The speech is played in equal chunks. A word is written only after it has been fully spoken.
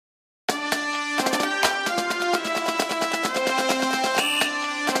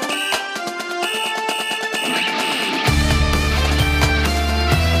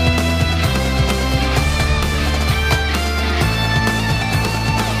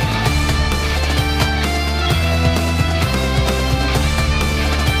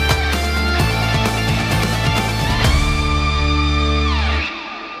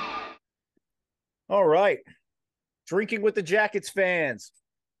Drinking with the Jackets fans.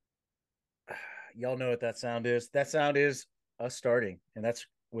 Y'all know what that sound is. That sound is us starting, and that's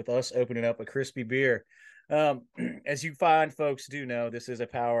with us opening up a crispy beer. As you fine folks do know, this is a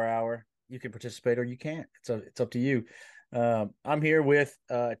power hour. You can participate or you can't. It's up to you. I'm here with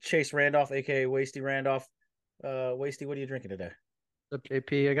Chase Randolph, aka Wasty Randolph. Wasty, what are you drinking today? Up,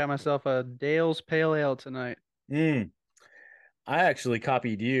 JP? I got myself a Dale's Pale Ale tonight. Mm, I actually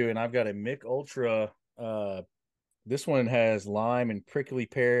copied you, and I've got a Mick Ultra. This one has lime and prickly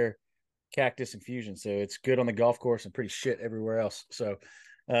pear cactus infusion, so it's good on the golf course and pretty shit everywhere else. So,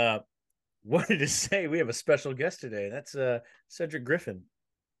 uh, wanted to say we have a special guest today. That's Sedric Griffin.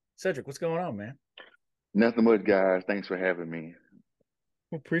 Sedric, what's going on, man? Nothing much, guys. Thanks for having me.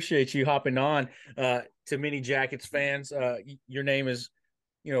 Appreciate you hopping on. To many Jackets fans, your name is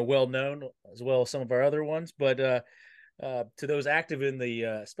well known as well as some of our other ones, but to those active in the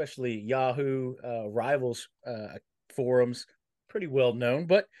especially Yahoo rivals forums, pretty well known.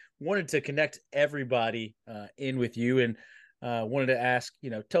 But wanted to connect everybody in with you, and wanted to ask,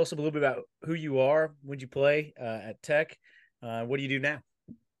 tell us a little bit about who you are, when you play at Tech, what do you do now?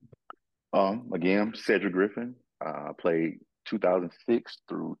 Again, I'm Cedric Griffin. I played 2006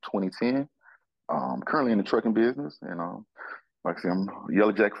 through 2010. Currently in the trucking business, and like I said, I'm a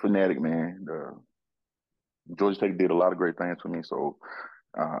Yellow Jacket fanatic, man. Georgia Tech did a lot of great things for me, so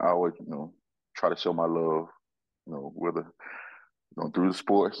I always, try to show my love, whether through the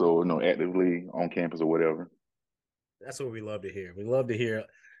sports or actively on campus or whatever. That's what we love to hear. We love to hear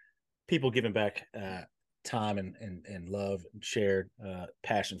people giving back time and love and shared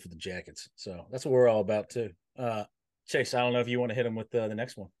passion for the Jackets. So that's what we're all about too. Chase, I don't know if you want to hit them with the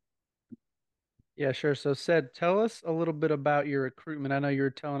next one. Yeah, sure. So, tell us a little bit about your recruitment. I know you were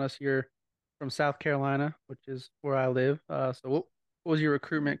telling us you're from South Carolina, which is where I live. So, what was your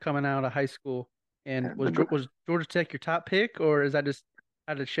recruitment coming out of high school? And And the, Was Georgia Tech your top pick, or is that just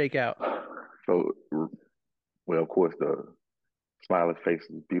how did it shake out? so, well, of course, the smiling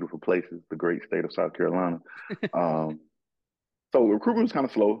faces, beautiful places, the great state of South Carolina. Um, So recruitment was kind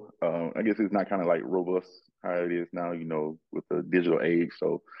of slow. I guess it's not kind of like robust how it is now, with the digital age.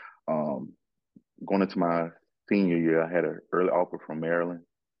 So um, going into my senior year, I had an early offer from Maryland,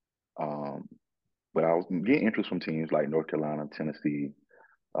 um, but I was getting interest from teams like North Carolina, Tennessee.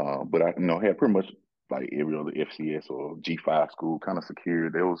 But I, had pretty much like every other FCS or G5 school kind of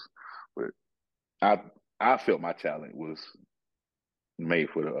secured. But I I felt my talent was made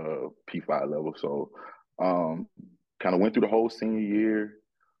for the P5 level. So um, kind of went through the whole senior year.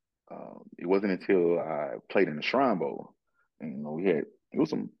 It wasn't until I played in the Shrine Bowl, and it was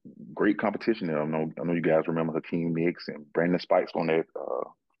some great competition there. I know you guys remember Hakeem Nicks and Brandon Spikes on that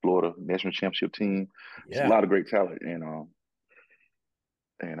Florida national championship team. It's a Yeah. lot of great talent,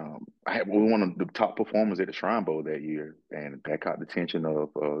 I had one of the top performers at the Shrine Bowl that year, and that caught the attention of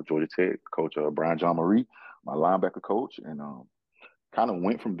Georgia Tech coach Brian John Marie, my linebacker coach, and kind of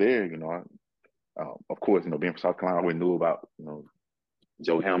went from there. Of course, being from South Carolina, I always knew about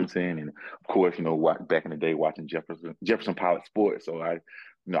Joe Hamilton, and of course, back in the day watching Jefferson Pilot Sports. So I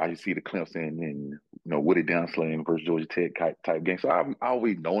just see the Clemson and Woody Downsling versus Georgia Tech type game. So I've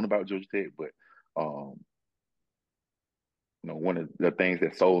always known about Georgia Tech, but um, one of the things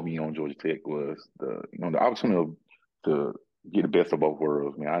that sold me on Georgia Tech was the opportunity to get the best of both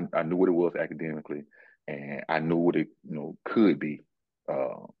worlds. I knew what it was academically, and I knew what it could be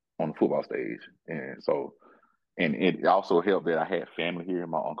on the football stage, and so. And it also helped that I had family here.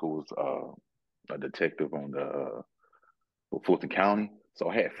 My uncle was a detective on the Fulton County, so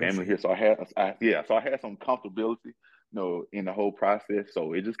I had Oh family here. shit. So so I had some comfortability, in the whole process.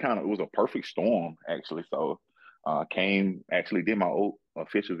 So it just it was a perfect storm, actually. So came actually did my old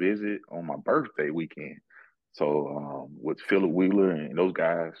official visit on my birthday weekend. So with Philip Wheeler and those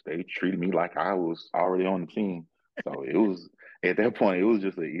guys, they treated me like I was already on the team. So it was at that point, it was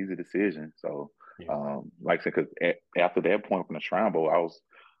just an easy decision. So Yeah. like I said, because after that point from the Shrine Bowl,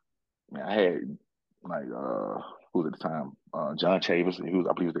 I had like who was at the time? John Chavis, he was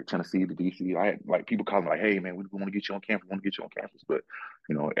I believe he was at Tennessee, the DC. I had like people calling me like, hey man, we want to get you on campus, we want to get you on campus. But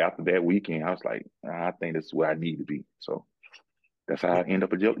after that weekend, I was like, I think this is where I need to be. So that's how Yeah. I end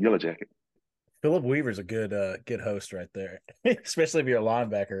up a Yellow Jacket. Philip Weaver's a good host right there, especially if you're a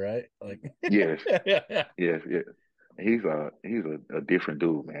linebacker, right? Like, Yes, yeah. yes, yes. He's a different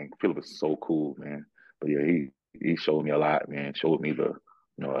dude, man. Philip is so cool, man. But yeah, he showed me a lot, man. Showed me the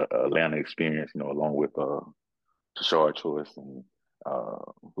Atlanta experience, along with Tashard Choice and uh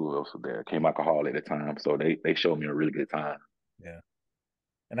who else was there? Came Hall at the time. So they showed me a really good time. Yeah.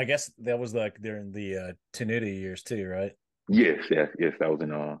 And I guess that was like during the Tenuta years too, right? Yes, yes, yes. That was in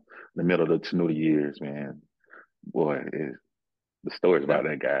the middle of the Tenuta years, man. Boy, the stories about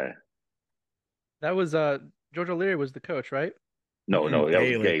That that guy. that was George O'Leary was the coach, right? No, no, that was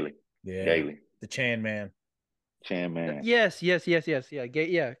Gailey. Gailey. Yeah. Gailey. The Chan man. Chan man. Yes, yes, yes, yes, yeah,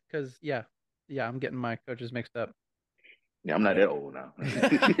 yeah, because yeah, I'm getting my coaches mixed up. Yeah, I'm not Yeah. that old now.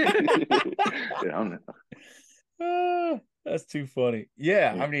 Yeah, I'm not. That's too funny.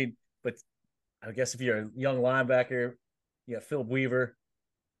 Yeah, I Yeah. mean, but I guess if you're a young linebacker, yeah, Phil Weaver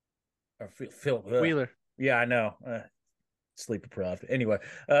or Phil. Wheeler. Yeah, I know. Sleep deprived. Anyway,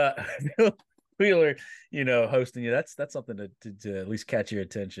 Phil Wheeler, hosting you. That's something to at least catch your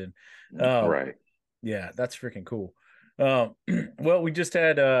attention. Um, Right. yeah, that's freaking cool. Well, we just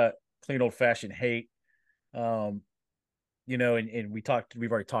had clean old fashioned hate. Um, and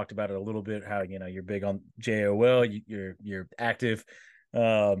we've already talked about it a little bit, how, you're big on JOL, you're active,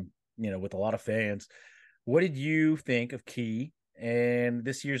 with a lot of fans. What did you think of Key and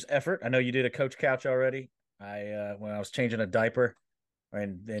this year's effort? I know you did a coach couch already. When I was changing a diaper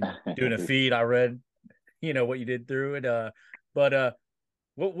and doing a feed, I read, what you did through it. But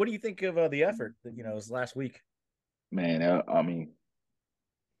what do you think of the effort that, was last week? Man, I mean,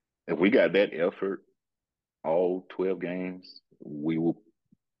 if we got that effort all 12 games, we will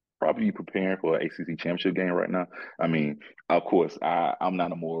probably be preparing for an ACC championship game right now. I mean, of course, I'm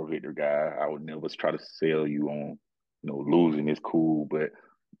not a moral victor guy. I would never try to sell you on, losing is cool, but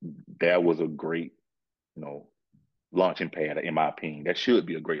that was a great, you know, launching pad, in my opinion. That should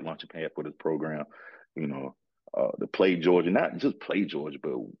be a great launching pad for this program. To play Georgia, not just play Georgia,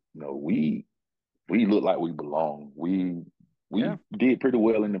 but we look like we belong. We Yeah, did pretty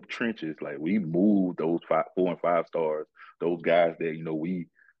well in the trenches. Like we moved those 4 and 5 stars, those guys that we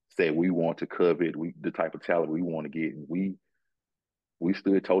said we want to covet, the type of talent we want to get, and we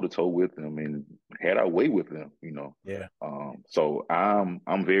stood toe to toe with them and had our way with them. Yeah. So I'm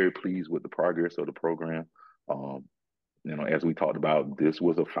very pleased with the progress of the program. As we talked about, this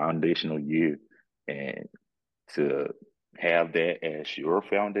was a foundational year, and to have that as your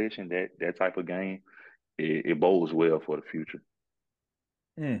foundation, that type of game, it bodes well for the future.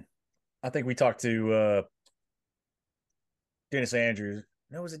 I think we talked to Dennis Andrews.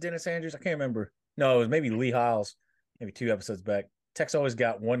 No, was it Dennis Andrews? I can't remember. No, it was maybe Lee Hiles, maybe 2 episodes back. Tech's always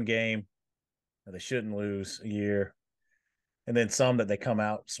got one game that they shouldn't lose a year, and then some that they come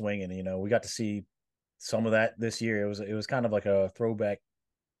out swinging. We got to see some of that this year. It was kind of like a throwback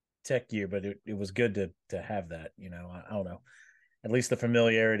Tech year, but it was good to have that. I don't know. At least the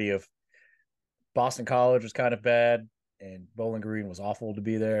familiarity of Boston College was kind of bad, and Bowling Green was awful to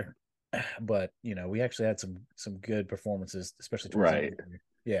be there. But we actually had some good performances, especially towards the end Right. of the year.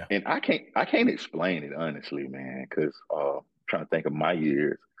 Yeah. And I can't explain it honestly, man, because trying to think of my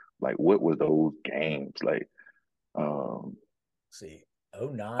years, like what were those games like? Um, Let's see,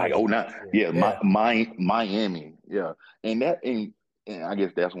 09 like is oh last nine, year. yeah, Yeah. Miami, yeah, and I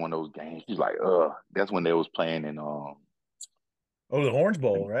guess that's one of those games. He's like, that's when they was playing in Oh, the Orange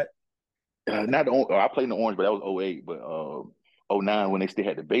Bowl, right? not the I played in the Orange, but that was '08. But '09 when they still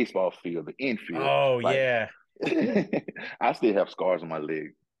had the baseball field, the infield, Oh like yeah. I still have scars on my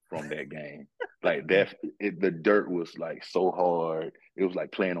leg from that game. Like the dirt was like so hard. It was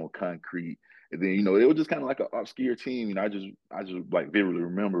like playing on concrete. And then it was just kind of like an obscure team. I just like vividly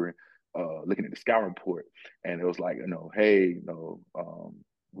remembering looking at the scout report, and it was like hey,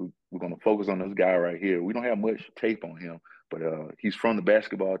 we're gonna focus on this guy right here. We don't have much tape on him, but he's from the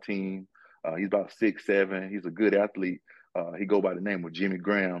basketball team. He's about 6'7". He's a good athlete. He go by the name of Jimmy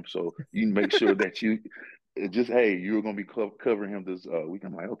Graham. So you make sure that hey, you're gonna be covering him this week.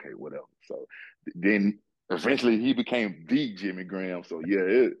 I'm like, okay, whatever. So then eventually he became the Jimmy Graham. So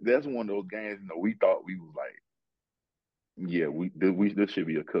yeah, that's one of those games. We thought we was like, yeah, we this should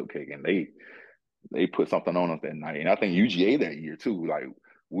be a cupcake, and they put something on us that night. And I think UGA that year too. Like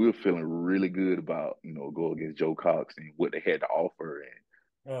we were feeling really good about go against Joe Cox and what they had to offer, and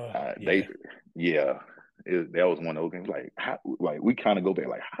Oh they yeah. yeah. That was one of those games. Like, like we kind of go back.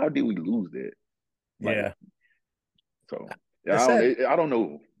 Like, how did we lose that? Like, Yeah. so The yeah, sad I don't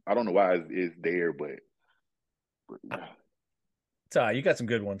know. I don't know why it's there, but yeah. Ty, you got some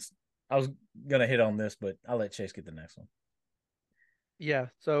good ones. I was gonna hit on this, but I'll let Chase get the next one. yeah.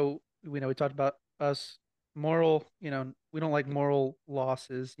 So we talked about us moral. We don't like moral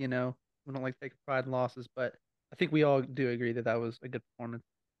losses. We don't like taking pride in losses, but I think we all do agree that that was a good performance.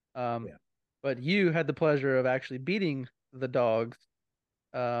 Um, Yeah. but you had the pleasure of actually beating the dogs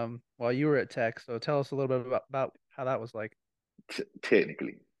while you were at Tech. So tell us a little bit about how that was like.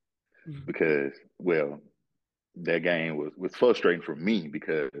 Technically, Mhm. because well, that game was frustrating for me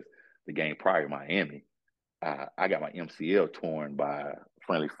because the game prior to Miami, I got my MCL torn by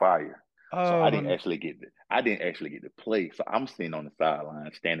friendly fire. So I Oh, didn't actually get to play. So I'm sitting on the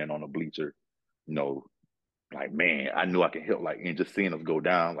sideline, standing on a bleacher, you know, like man, I knew I could help, like, and just seeing us go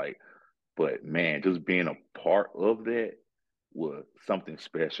down, like, but man, just being a part of that was something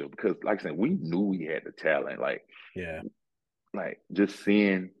special because, like I said, we knew we had the talent, Yeah. like just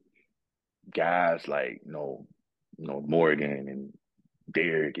seeing guys like Morgan and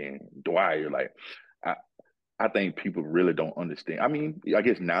Derek and Dwyer, like I I think people really don't understand. I mean, I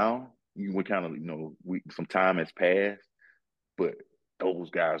guess now we kind of we some time has passed, but those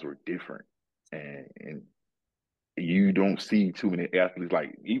guys were different, and you don't see too many athletes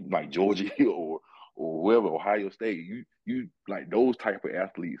like even like Georgia or whoever, Ohio State. You like those type of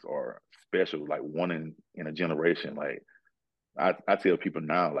athletes are special, like one in a generation. Like I tell people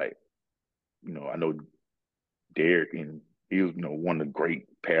now, like I know Derek, and he was one of the great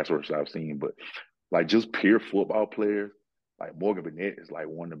pass rushers I've seen, but like just pure football players, like Morgan Burnett is like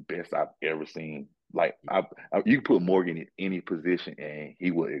one of the best I've ever seen. Like you can put Morgan in any position and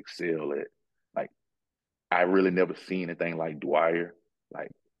he will excel at. Like I really never seen anything like Dwyer. Like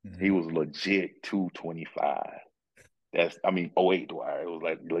he Mm-hmm. was legit 225. I mean, '08 Dwyer. It was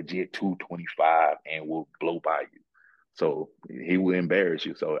like legit 225 and will blow by you. So he will embarrass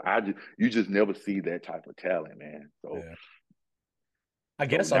you. So you just never see that type of talent, man. So Yeah. I so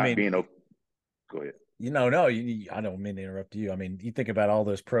guess, I not mean, being a go ahead. no, I don't mean to interrupt you. I mean, you think about all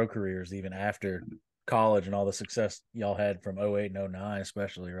those pro careers, even after college and all the success y'all had from '08 and '09,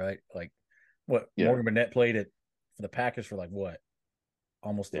 especially, right? Like what Yeah. Morgan Burnett played it for the Packers for like what?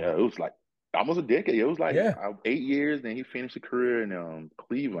 Almost Yeah, it was like almost a decade. It was like yeah. 8 years. Then he finished a career in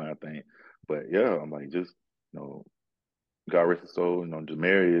Cleveland, I think. But yeah, I'm like just God rest his soul.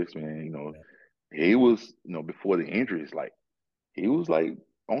 Demarius, man. He was before the injuries, like he was like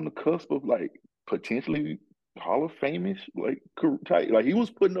on the cusp of like potentially Hall of Fameish like type. Like he was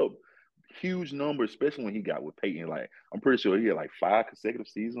putting up huge numbers, especially when he got with Peyton. Like I'm pretty sure he had like 5 consecutive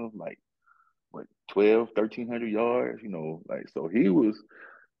seasons, like what 12, 1,300 yards. Like so he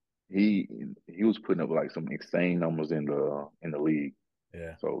he was putting up like some insane numbers in the league.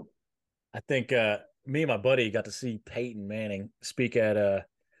 Yeah. So I think me and my buddy got to see Peyton Manning speak at a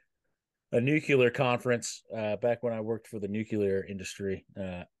nuclear conference back when I worked for the nuclear industry.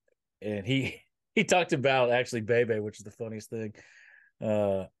 And he talked about actually Bebe, which is the funniest thing.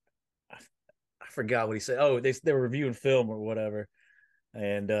 Uh, I forgot what he said. Oh, they were reviewing film or whatever,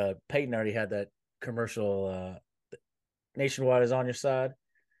 and Peyton already had that commercial. Nationwide is on your side,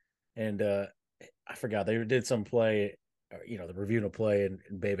 and I forgot they did some play. The reviewing a play, and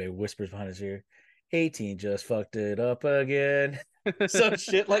Bebe whispers behind his ear, 18 just fucked it up again. Some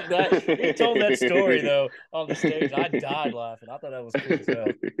shit like that. He told that story though on the stage. I died laughing. I thought that was cool as hell.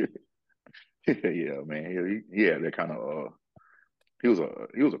 yeah, man. Yeah, that kind of he was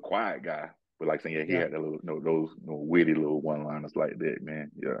a quiet guy, but like saying, yeah, he yeah, had that little those witty little one liners like that,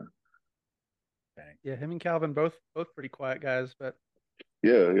 man. Yeah, Dang. yeah. Him and Calvin both pretty quiet guys, but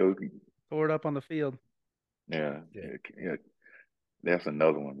yeah, tore it up on the field. yeah, Yeah. yeah, yeah. That's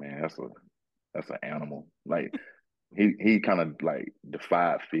another one, man. That's an animal. Like he kind of like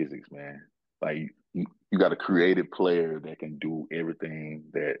defied physics, man. Like you got a creative player that can do everything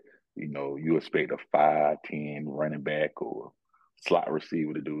that you expect a 5'10" running back or slot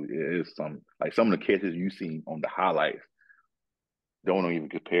receiver to do. It's some of the catches you see on the highlights don't even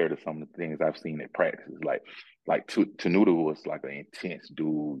compare to some of the things I've seen at practices. Like Tenuta was like an intense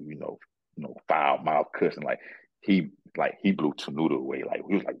dude, foul mouth cussing. He blew Tenuta away. Like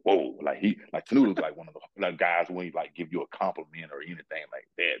he was like, whoa, Tenuta was like one of the like guys when he like give you a compliment or anything like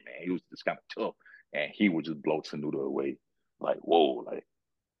that, man. He was just kind of tough, and he would just blow Tenuta away. Like whoa, like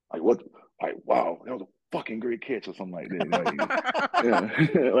what, like wow, that was a fucking great catch or something like that. Like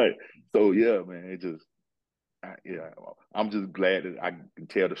yeah, like so yeah, man. It just yeah, I'm just glad that I can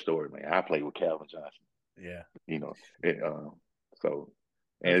tell the story, man. I played with Calvin Johnson, Yeah. you know, and, so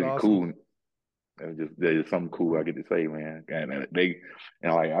That's and it's awesome. cool. There's something cool I get to say, man. And they,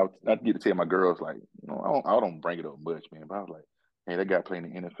 like I get to tell my girls, like, I don't bring it up much, man. But I was like, hey, that guy playing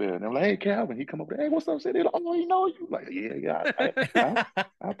in the NFL, and they're like, hey, Calvin, he come up there, hey, what's up? Say, like, oh, you know you, like, yeah,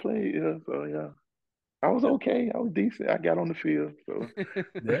 I played, yeah, so yeah, I was okay, I was decent, I got on the field, so.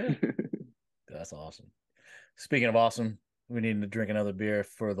 Yeah. That's awesome. Speaking of awesome, we need to drink another beer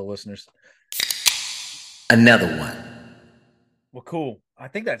for the listeners. Another one. Well, cool. I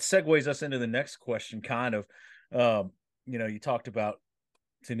think that segues us into the next question, kind of. You talked about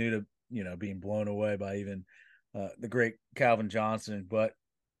Tenuta, being blown away by even the great Calvin Johnson. But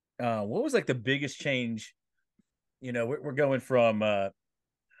what was like the biggest change? We're going from I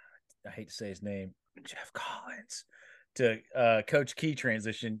hate to say his name, Jeff Collins, to Coach Key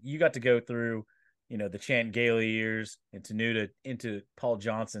transition, you got to go through, the Chan Gailey years into Paul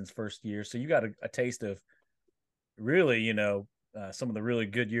Johnson's first year. So you got a taste of really, some of the really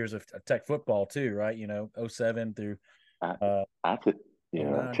good years of Tech football too, right? 07 through I, uh, I could, I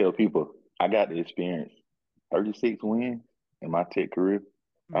 09. tell people I got to experience 36 wins in my Tech career.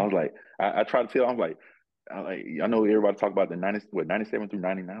 I was like, I try to tell, I know everybody talk about the 97 through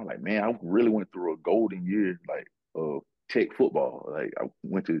 99. I'm like, man, I really went through a golden year, like, of Tech football. Like, I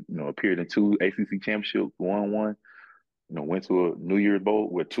went to, appeared in 2 ACC championships, won one, went to a New Year's Bowl,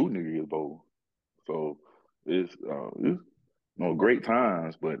 with 2 New Year's Bowls. So it's great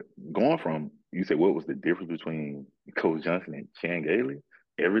times. But going from, you said, what was the difference between Coach Johnson and Chan Gailey?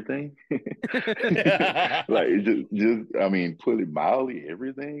 Everything. Like, it just I mean, put it mildly,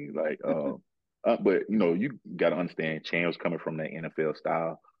 everything. Like, but you got to understand, Chan was coming from that NFL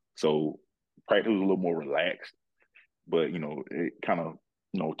style, so practice was a little more relaxed. But it kind of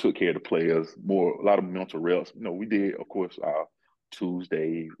took care of the players more. A lot of mental reps. We did, of course, our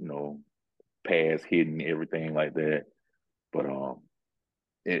Tuesday, pass hitting, everything like that. But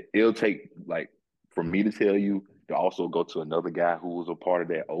it'll take, like, for me to tell you to also go to another guy who was a part of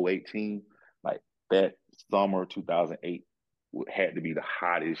that '08 team. Like, that summer 2008 had to be the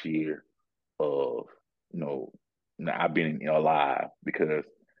hottest year of, I've been alive, because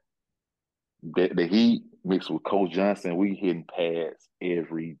the Heat mixed with Coach Johnson, we hitting pads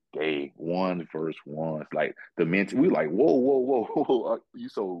every day, one versus ones. Like, we like, whoa, whoa, whoa, whoa.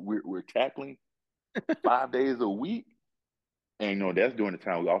 So we're tackling 5 days a week. And that's during the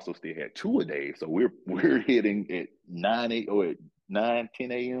time we also still had 2 a day. So we're hitting at 9, 8, or at 9,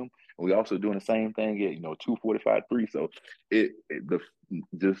 10 a.m. And we also doing the same thing at 2:45, 3. So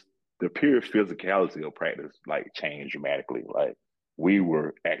just the pure physicality of practice, like, changed dramatically. Like, we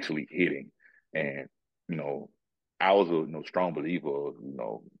were actually hitting. And I was a strong believer of,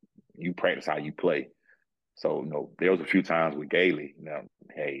 you practice how you play. So there was a few times with Gailey,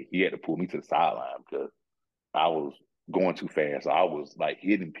 hey, he had to pull me to the sideline because I was going too fast. I was, like,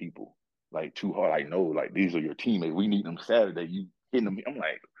 hitting people, like, too hard. I know, like, these are your teammates. We need them Saturday. You hitting them. I'm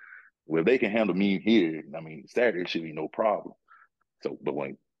like, well, if they can handle me here, I mean, Saturday should be no problem. So, but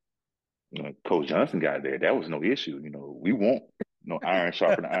when Coach Johnson got there, that was no issue. We want iron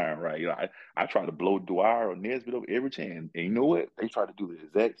sharpen iron, right? I try to blow Dwyer or Nesbitt up every chance, and you know what? They try to do the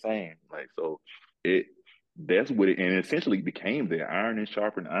exact same. Like, so it that's what it, and it essentially became the iron and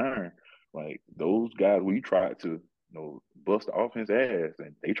sharpen iron. Like, those guys, we tried to bust the offense ass,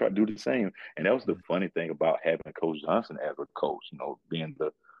 and they tried to do the same. And that was the funny thing about having Coach Johnson as a coach. Being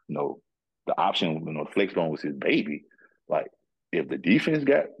the option, the flex bone was his baby. Like, if the defense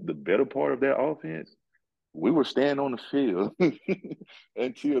got the better part of that offense, we were staying on the field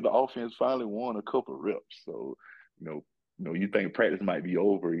until the offense finally won a couple of reps. So, you think practice might be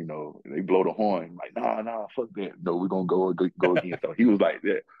over, they blow the horn, like, nah, fuck that. No, we're gonna go again. So he was like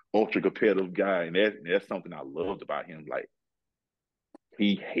that ultra competitive guy, and that's something I loved about him. Like,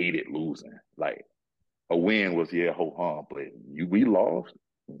 he hated losing. Like, a win was, yeah, ho hum, but we lost.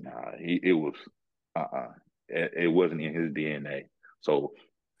 Nah, it was it wasn't in his DNA. So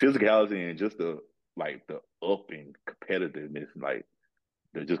physicality and just the up and competitiveness, like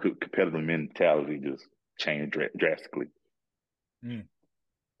the just competitive mentality, just changed drastically.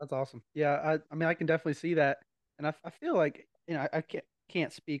 That's awesome. Yeah, I mean, I can definitely see that, and I feel like, I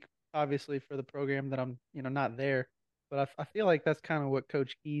can't speak obviously for the program that I'm not there, but I feel like that's kind of what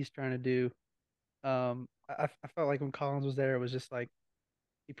Coach Key's trying to do. I felt like when Collins was there, it was just like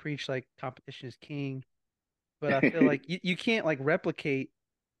he preached like competition is king, but I feel like you can't, like, replicate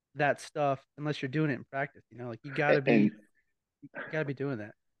that stuff unless you're doing it in practice. Like, you and gotta be doing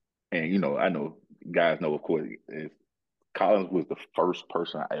that. and I know guys know, of course, Collins was the first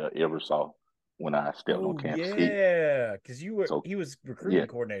person I ever saw when I stepped on Oh campus. yeah, because So he was yeah, recruiting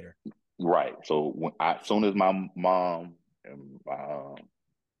coordinator. right. So as soon as my mom and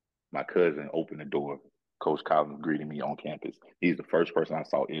my cousin opened the door, Coach Collins greeted me on campus. He's the first person I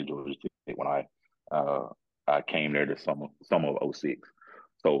saw in Georgia Tech when I came there the summer of '06.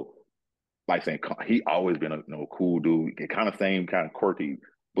 So, like saying, he always been a cool dude, kind of same kind of quirky,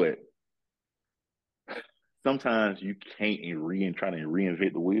 but sometimes you can't try to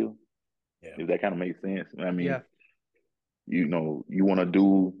reinvent the wheel. Yeah. If that kind of makes sense. I mean, Yeah, you want to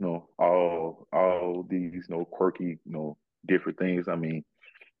do all these quirky different things. I mean,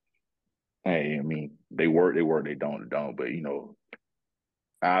 hey, I mean, they don't. But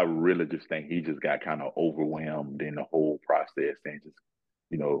I really just think he just got kind of overwhelmed in the whole process, and just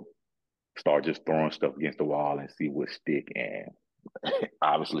you know start just throwing stuff against the wall and see what stick. And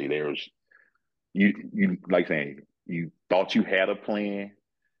obviously, there's you like saying you thought you had a plan,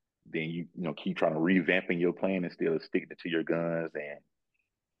 then you keep trying to revamping your plan instead of sticking to your guns, and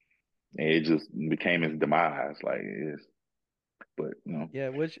it just became his demise. Like it's, but Yeah,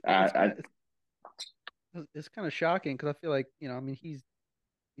 which I it's kind of shocking because I feel like I mean he's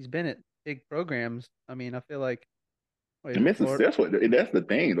been at big programs. I mean I feel like I wait mean, Florida. successful. And that's the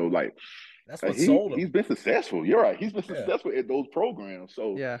thing, though. Like That's what he sold he's him. been successful. You're right. He's been Yeah. successful at those programs.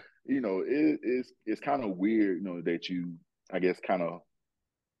 So Yeah, it's kind of weird, that you, I guess, kind of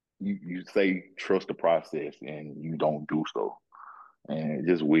you say trust the process and you don't do so, and it's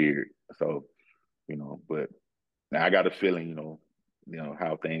just weird. So but now I got a feeling,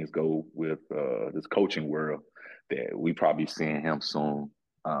 how things go with this coaching world, that we probably seeing him soon.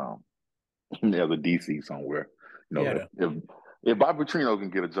 As a DC somewhere. yeah. If Bobby Petrino can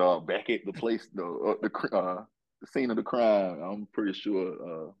get a job back at the place, the scene of the crime, I'm pretty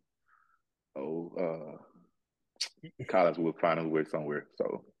sure. Collins will find his way somewhere.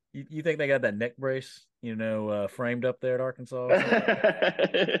 So. You think they got that neck brace, framed up there at Arkansas?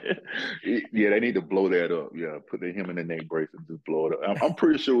 Yeah, they need to blow that up. Yeah, put him in the neck brace and just blow it up. I'm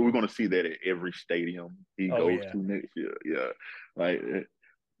pretty sure we're going to see that at every stadium he Oh, goes yeah. to next year. Yeah,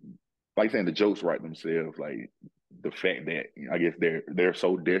 like saying the jokes write themselves. Like the fact that I guess they're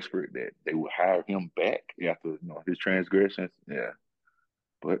so desperate that they will hire him back after his transgressions. Yeah,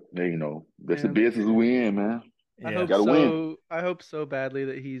 but that's the And business we in, man. I Yeah. hope Gotta win. so. I hope so badly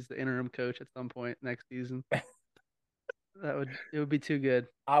that he's the interim coach at some point next season. It would be too good.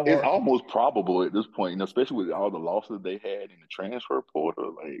 It's almost probable at this point, especially with all the losses they had in the transfer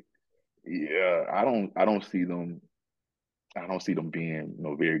portal. Like, yeah, I don't see them. I don't see them being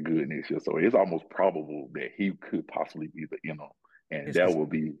very good next year. So it's almost probable that he could possibly be the and that Is will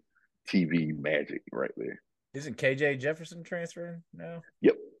be TV magic right there. isn't KJ Jefferson transferring now?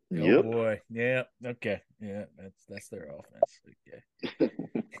 Yep. Oh Yep. boy. Yeah. Okay. Yeah. That's their offense. Okay.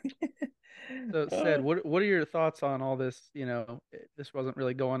 So, Said, what are your thoughts on all this? This wasn't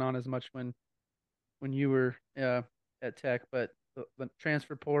really going on as much when you were at Tech, but the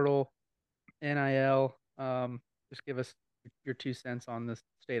transfer portal, NIL. Just give us your 2 cents on this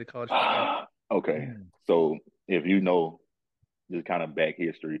state of college football. Okay. So if just kind of back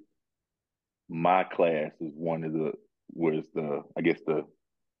history, my class is one of I guess the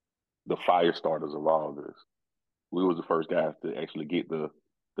fire starters of all this. We was the first guys to actually get the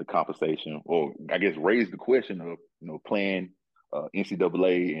compensation, or I guess raise the question of playing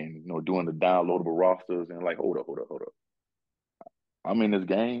NCAA and doing the downloadable rosters, and like hold up. I'm in this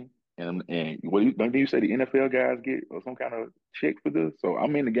game, and don't you say the NFL guys get some kind of check for this? So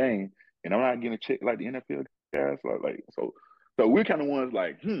I'm in the game, and I'm not getting a check like the NFL guys. So we're kind of ones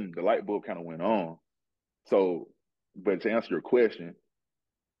like, the light bulb kind of went on. So, but to answer your question,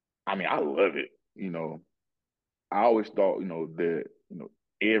 I mean, I love it. I always thought, that,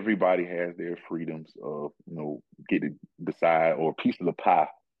 everybody has their freedoms of, get to decide, or a piece of the pie,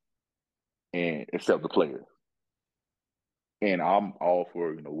 and accept the players. And I'm all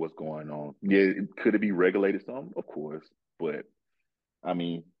for, what's going on. Yeah, could it be regulated some? Of course. But I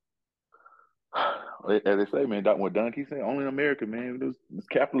mean, as they say, man, what Don keeps saying, only in America, man, there's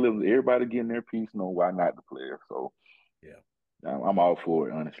capitalism, everybody getting their piece, why not the player? So Yeah. I'm all for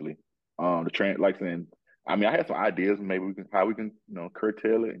it, honestly. Like saying, I mean, I had some ideas, maybe how we can,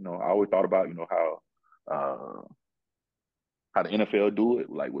 curtail it. I always thought about, uh, how the NFL do it,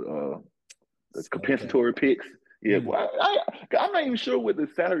 like with the Salary cap. compensatory picks. Yeah, well, I'm not even sure what the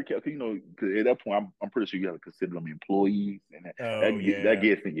salary cap. Because at that point, I'm pretty sure you have to consider them employees, and Oh that yeah.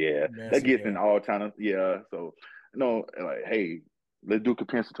 gets in, that Messy. gets in Yeah. all kind of, So like, hey, let's do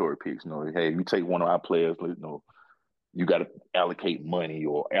compensatory picks. Hey, you take one of our players, you got to allocate money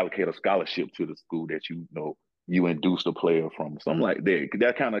or allocate a scholarship to the school that you induced a player from, something like that.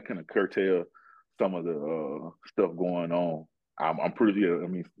 That kind of curtail some of the stuff going on. I'm pretty sure. I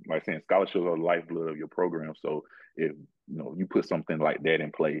mean, like saying, scholarships are the lifeblood of your program. So if you put something like that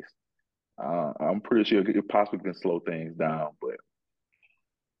in place, I'm pretty sure it possibly can slow things down. But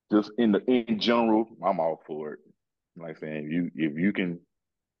just in general, I'm all for it. Like saying, if you can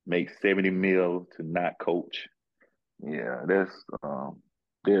make 70 mil to not coach, yeah, there's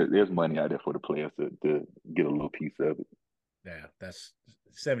money out there for the players to get a little piece of it. Yeah. That's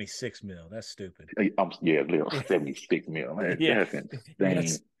 76 mil. That's stupid. Little 76 mil. Yeah. That's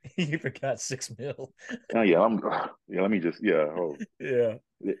insane. You forgot 6 mil. Oh yeah, let me just Yeah.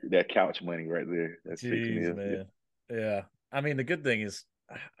 that couch money right there. That's 6 mil. Man. Yeah. I mean, the good thing is,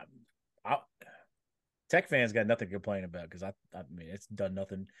 I, Tech fans got nothing to complain about, because I mean, it's done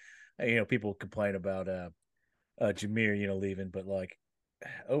nothing. People complain about Jameer, leaving, but like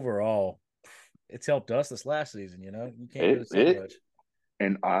overall, it's helped us this last season. You know, you can't really It say it much.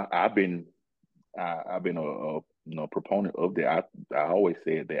 and I've been a proponent of that. I always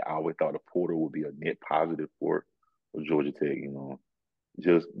said that I always thought the portal would be a net positive for Georgia Tech.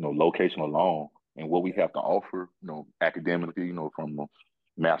 Just location alone and what we have to offer. Academically. From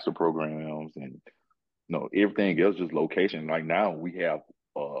master programs and everything else. Just location. Like now we have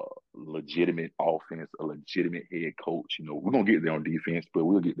a legitimate offense, a legitimate head coach. We're gonna get there on defense, but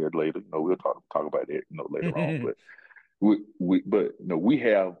we'll get there later. We'll talk about that. Later on, but we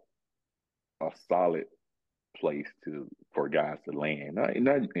have a solid place for guys to land.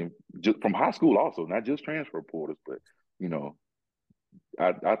 Not just from high school, also not just transfer portals, but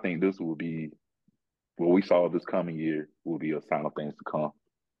I think this will be what we saw this coming year will be a sign of things to come,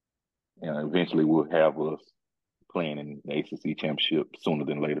 and eventually we'll have us playing in the ACC championship sooner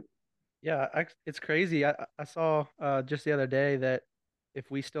than later. Yeah, it's crazy. I saw just the other day that if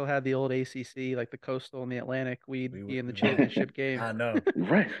we still had the old ACC, like the Coastal and the Atlantic, we'd be in the championship game. I know.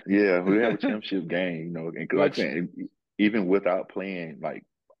 Right. Yeah, we have a championship game, and like I said, even without playing, like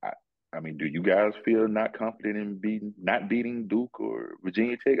I mean, do you guys feel not confident in not beating Duke or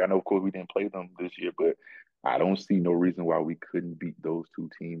Virginia Tech? I know, of course, we didn't play them this year, but I don't see no reason why we couldn't beat those two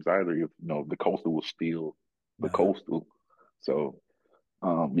teams either. If the Coastal was still the Coastal. So,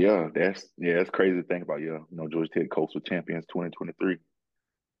 that's crazy to think about. Yeah, Georgia Tech Coastal champions 2023.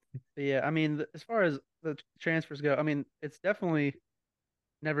 Yeah, I mean, as far as the transfers go, I mean, it's definitely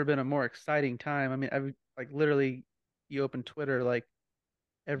never been a more exciting time. I mean, like literally, you open Twitter like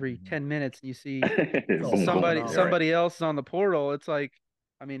every 10 minutes and you see somebody else is on the portal. It's like,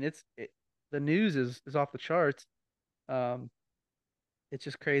 I mean, the news is off the charts. It's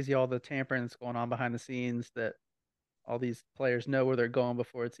just crazy all the tampering that's going on behind the scenes, that all these players know where they're going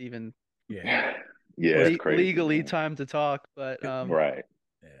before it's even it's crazy, legally time to talk. But right.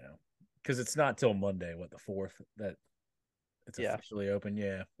 Yeah. Because it's not till Monday, the 4th, that it's officially open.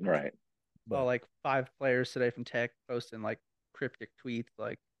 Yeah. Right. Well, like 5 players today from Tech posting like cryptic tweets,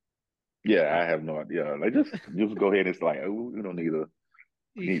 like. Yeah, I have no idea. Like just go ahead. It's like, oh, you don't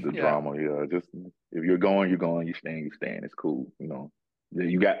need the drama. Yeah, just if you're going, you're going. You staying, you staying. It's cool.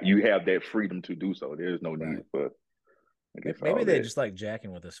 You have that freedom to do so. There's no need for. Maybe they just like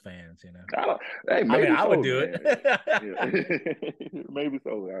jacking with us fans. Maybe I would do it. Yeah. Maybe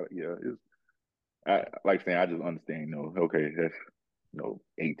so. Like saying, I just understand. Okay, that's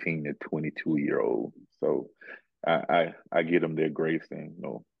 18 to 22-year-old. So I give them their grace and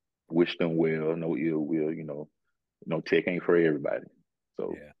wish them well, no ill will. Tech ain't for everybody.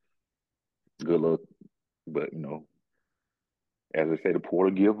 So good luck. But as I say, the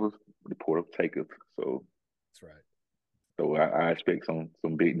portal give us, the portal take us. So that's right. So I expect some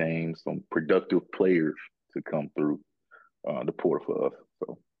big names, some productive players to come through the portal for us.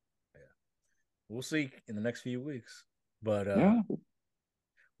 So we'll see in the next few weeks. But well,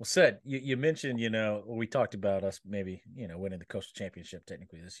 Sed, you mentioned, we talked about us maybe, winning the Coastal Championship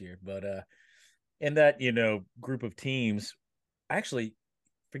technically this year, but in that, group of teams, actually,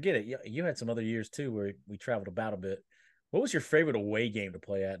 forget it. You had some other years too where we traveled about a bit. What was your favorite away game to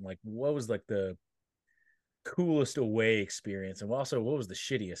play at? And like, what was like the coolest away experience? And also, what was the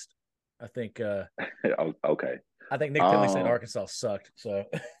shittiest? I think, okay. I think Nick Finley said Arkansas sucked. So,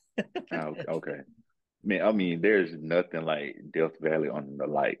 okay. I mean, there's nothing like Death Valley on the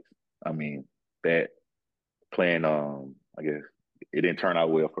lights. I mean, that playing, I guess it didn't turn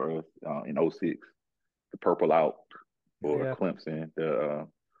out well for us in 06. The purple out for Clemson, the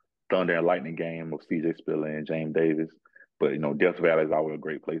Thunder and Lightning game of CJ Spiller and James Davis. But, Death Valley is always a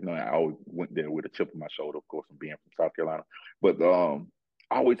great place. I always went there with a chip on my shoulder, of course, from being from South Carolina. But I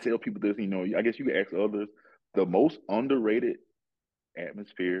always tell people this, I guess you can ask others, the most underrated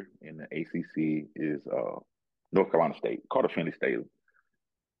atmosphere in the ACC is North Carolina State, Carter Finley Stadium.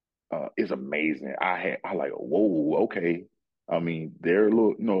 Is amazing. I like, whoa, okay. I mean, they're a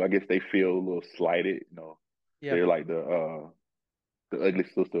little, I guess they feel a little slighted. They're like the ugly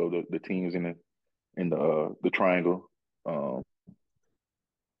sister of the teams in the triangle,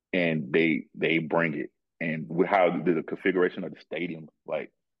 and they bring it. And with how the configuration of the stadium,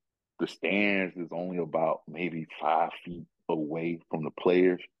 like the stands is only about maybe 5 feet away from the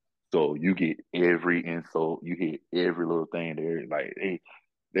players, so you get every insult, you hear every little thing.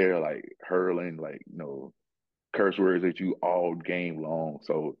 They're like hurling like curse words at you all game long.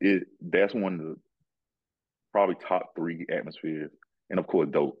 So that's one of the probably top 3 atmospheres. And of course,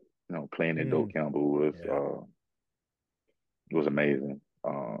 Doak. Playing at Doak Campbell was amazing.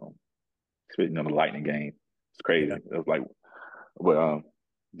 Speaking of the Lightning game, it's crazy. It was like, but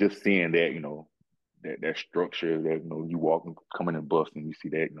just seeing that, that structure that you walk coming and busting, you see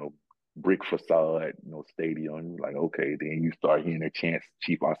that brick facade, stadium. Like, okay, then you start hearing their chants,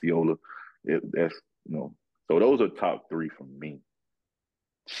 Chief Osceola. That's So those are top three for me.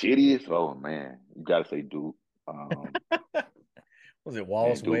 Shittiest, oh man, you gotta say Duke. Was it Man,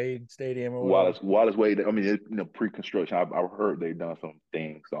 Wallace Duke, Wade Stadium or whatever? Wallace Wade. I mean, pre-construction. I've heard they've done some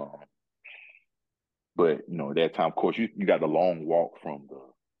things. But that time, of course, you got the long walk from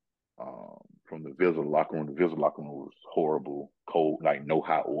the visitor locker room. The visitor locker room was horrible, cold, like no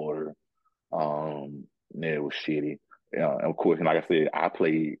hot water. Yeah, it was shitty. And of course, and like I said, I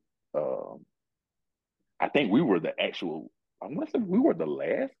played. I think we were the actual. I want to say we were the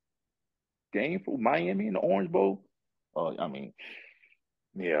last game for Miami in the Orange Bowl. I mean,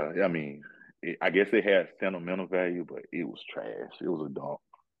 yeah, I mean, I guess it had sentimental value, but it was trash. It was a dump.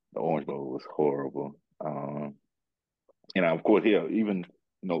 The Orange Bowl was horrible. And of course, yeah, even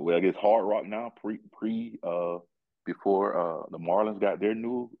I guess Hard Rock now before the Marlins got their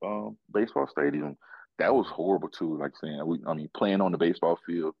new baseball stadium, that was horrible too. Like saying, I mean, playing on the baseball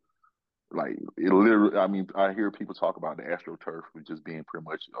field, like it literally. I mean, I hear people talk about the AstroTurf with just being pretty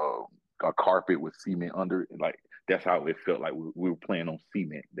much a carpet with cement under it. And like that's how it felt like we were playing on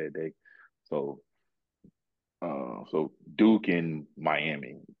cement that day. So, so Duke and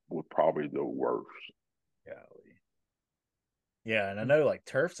Miami were probably the worst. Yeah. Yeah, and I know like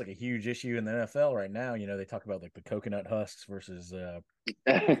turf's like a huge issue in the NFL right now. They talk about like the coconut husks versus Yeah,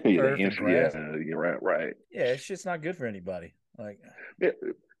 turf and grass. yeah, right. Yeah, it's just not good for anybody. Like, Yeah,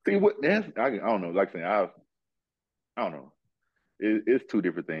 see what that's I don't know. Like I said, I don't know. It's two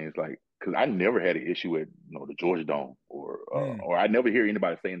different things. Like, because I never had an issue with the Georgia Dome or I never hear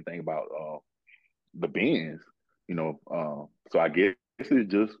anybody say anything about the bins. So I guess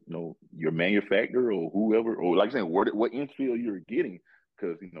it's just your manufacturer or whoever or like I said, what infield you're getting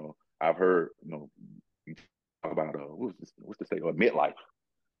because I've heard you talk about what's the state MetLife.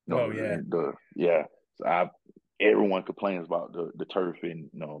 oh yeah, Yeah. So everyone complains about the turf in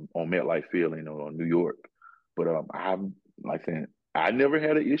on MetLife Field on New York, but I'm like saying I never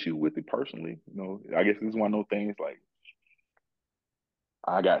had an issue with it personally. I guess this is one of those things like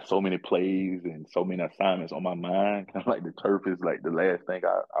I got so many plays and so many assignments on my mind. Kind of like the turf is like the last thing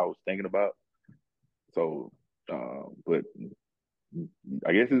I was thinking about. So, but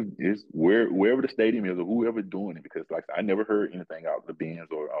I guess it's wherever the stadium is or whoever doing it because like I never heard anything out of the Benz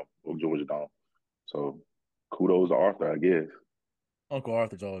or Georgia Dome. So kudos to Arthur, I guess. Uncle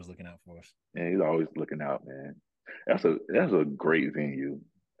Arthur's always looking out for us. Yeah, he's always looking out, man. That's a great venue.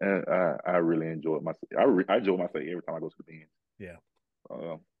 And I really enjoy it myself. I enjoy myself every time I go to the Benz. Yeah.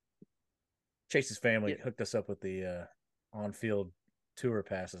 Uh, Chase's family hooked us up with the on-field tour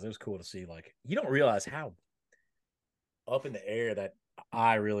passes. It was cool to see. Like, you don't realize how up in the air that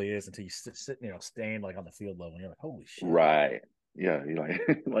eye really is until you sit stand like on the field level. And you're like, holy shit! Right? Yeah, you're like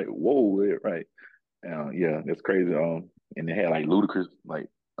like whoa, right? Yeah, that's crazy. And they had like ludicrous like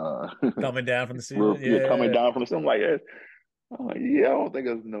coming down from the ceiling. coming down from the ceiling like that. I'm like, yeah, I don't think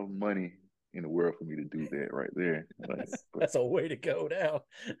there's enough money in the world for me to do that right there. Like, that's a way to go now.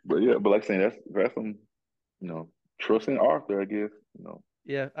 But yeah, but like saying that's some trust in Arthur, I guess.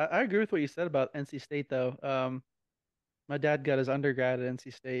 Yeah, I agree with what you said about NC State though. My dad got his undergrad at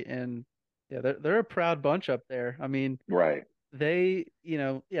NC State, and yeah, they're a proud bunch up there. I mean, right. They,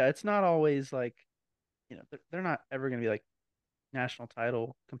 yeah, it's not always like, they're not ever going to be like national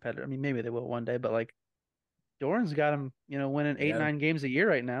title competitor. I mean, maybe they will one day, but like Doran's got them, winning 8, 9 games a year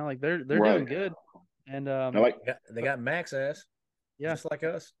right now. Like they're doing good. And they got Max ass, yeah, just like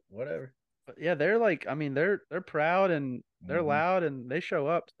us. Whatever. But yeah, they're like, I mean, they're proud and they're loud and they show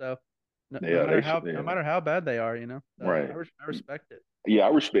up. So no matter how bad they are, right. I respect it. Yeah, I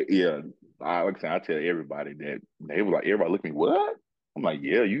respect. Yeah, like I said, I tell everybody that they were like, everybody look at me, what? I'm like,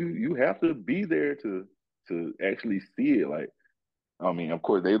 yeah, you have to be there to actually see it. Like, I mean, of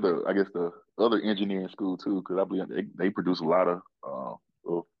course, I guess the other engineering school too, because I believe they produce a lot of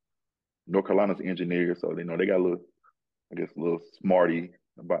North Carolina's engineers, so they got a little smarty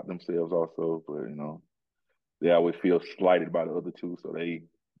about themselves also, but they always feel slighted by the other two, so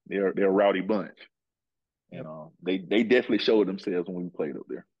they're a rowdy bunch. Yep. They definitely showed themselves when we played up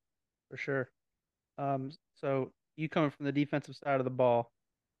there. For sure. So you coming from the defensive side of the ball,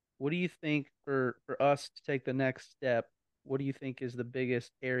 what do you think for us to take the next step? What do you think is the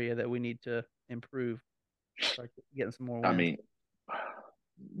biggest area that we need to improve? Start getting some more wins. I mean,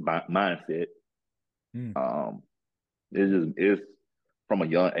 mindset. It's from a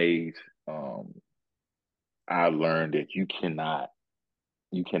young age. I learned that you cannot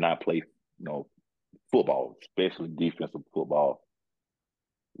play football, especially defensive football,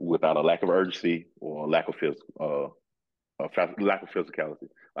 without a lack of urgency or a lack of lack of physicality.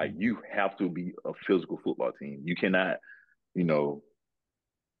 Like Mm-hmm. you have to be a physical football team. You cannot, you know,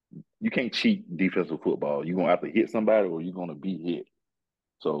 you can't cheat defensive football. You're gonna have to hit somebody or you're gonna be hit.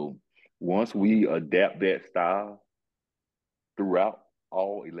 So once we adapt that style throughout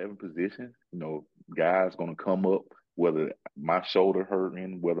all 11 positions, guys gonna come up, whether my shoulder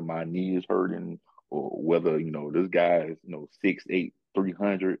hurting, whether my knee is hurting, or whether, this guy is, 6'8",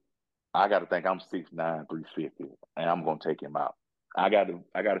 300. I gotta think I'm 6'9", 350, and I'm gonna take him out. I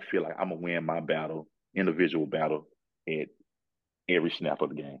gotta feel like I'm gonna win my battle, individual battle, at every snap of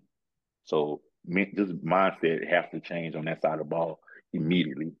the game. So just mindset has to change on that side of the ball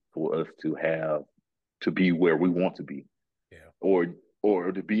immediately for us to be where we want to be, Yeah. or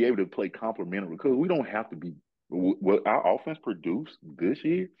to be able to play complementary, because we don't have to be what our offense produced this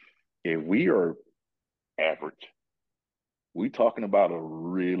year. If we are average, we talking about a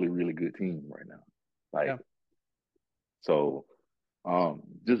really, really good team right now. Like, Yeah. so,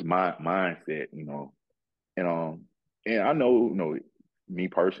 just my mindset, and I know, me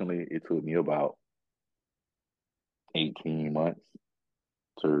personally, it took me about 18 months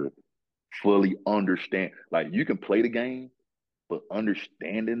to fully understand. Like, you can play the game, but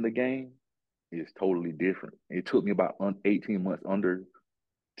understanding the game is totally different. It took me about 18 months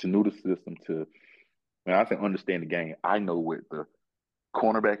to know the system. When I say understand the game, I know what the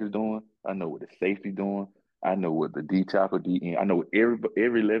cornerback is doing. I know what the safety doing. I know what the D tackle, D end. I know what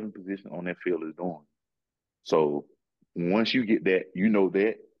every 11 position on that field is doing. So once you get that,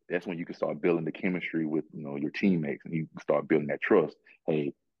 that's when you can start building the chemistry with your teammates, and you can start building that trust.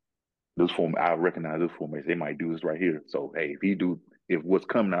 Hey, I recognize this formation. They might do this right here. So hey, if what's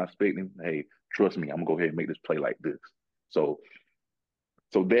coming, I expect him. Hey, trust me, I'm gonna go ahead and make this play like this. So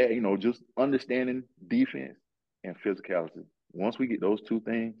that, just understanding defense and physicality. Once we get those two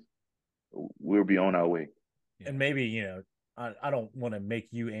things, we'll be on our way. And maybe, I don't want to make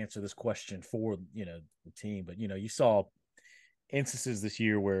you answer this question for, the team, but, you saw instances this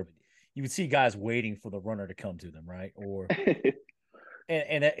year where you would see guys waiting for the runner to come to them, right? Or,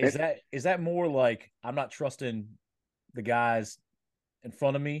 and is that more like, I'm not trusting the guys in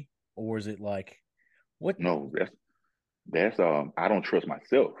front of me, or is it like, what? No, that's I don't trust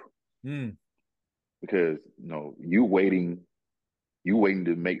myself, because you waiting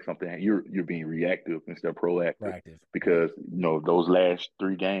to make something. You're being reactive instead of proactive, Proactive. because those last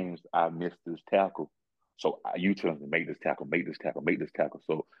 3 games I missed this tackle. So you tell me, make this tackle, make this tackle, make this tackle.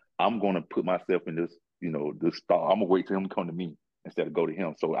 So I'm gonna put myself in this, this stall. I'm gonna wait till him to come to me instead of go to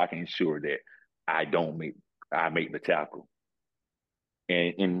him, so I can ensure that I make the tackle.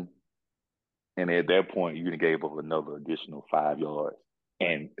 And at that point, you gave up another additional 5 yards.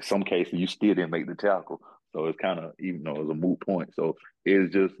 And in some cases, you still didn't make the tackle. So it's kind of, even though it's a moot point. So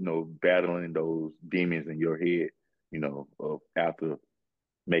it's just, battling those demons in your head, of after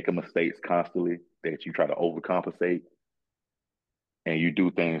making mistakes constantly, that you try to overcompensate and you do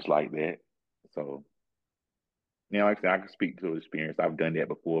things like that. So, like I said, I can speak to experience. I've done that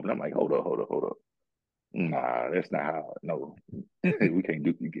before, but I'm like, hold up. Nah, that's not how. No, we can't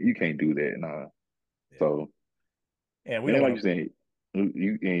do. You can't do that. Nah. Yeah. So, Yeah, we and don't like want you said,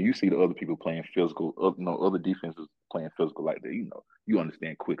 you see the other people playing physical, other defenses playing physical like that. You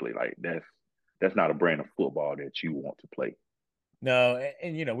understand quickly, like that's not a brand of football that you want to play. no,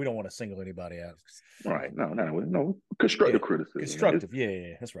 and we don't want to single anybody out. Right? No. Constructive criticism. Constructive.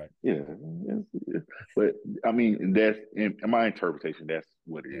 Yeah, that's right. Yeah, but I mean, that's in my interpretation. That's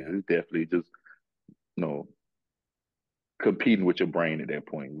what it is. It's definitely just you know competing with your brain at that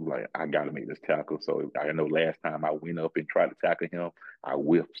point. You're like, I got to make this tackle. So I know last time I went up and tried to tackle him, I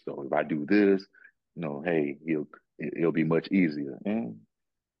whiffed. So if I do this, hey, it'll be much easier. And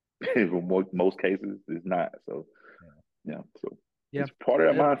in most cases, it's not. So so Yeah. it's part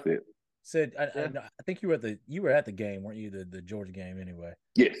of that mindset. Sid, I think you were at the game, weren't you? The Georgia game, anyway.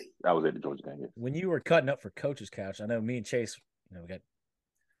 Yes, I was at the Georgia game. Yes. When you were cutting up for Coach's Couch, I know me and Chase,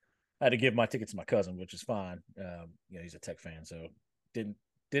 I had to give my tickets to my cousin, which is fine. He's a Tech fan, so didn't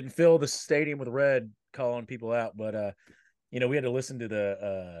fill the stadium with red calling people out, but we had to listen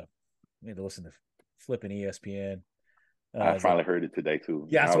to flipping ESPN. I finally heard it today too.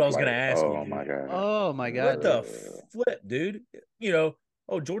 Yeah, that's what I was like, going to ask you, oh dude. my god! Oh my god! What the flip, dude?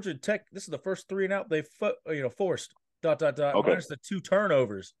 Georgia Tech. This is the first 3 and out they forced. ... Okay. Minus the 2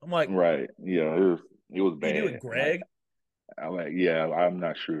 turnovers. I'm like, right? Yeah, it was bad. What are you doing, Greg? I'm like, yeah, I'm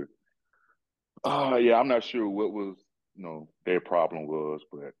not sure. Yeah, I'm not sure what was their problem was,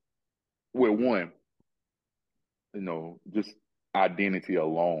 but one, just identity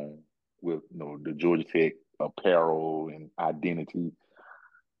alone with the Georgia Tech apparel and identity.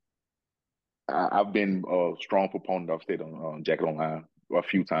 I've been a strong proponent. I've said on Jacket Online a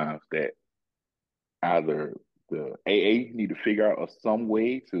few times that either the AA need to figure out some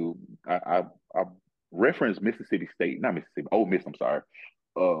way to. I reference Mississippi State, not Mississippi, Ole Miss. I'm sorry.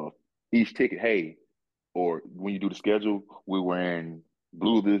 Uh, each ticket, hey, or when you do the schedule, we're wearing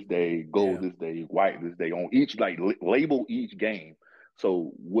blue this day, gold this day, white this day on each label each game.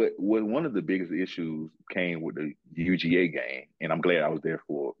 So what one of the biggest issues came with the UGA game, and I'm glad I was there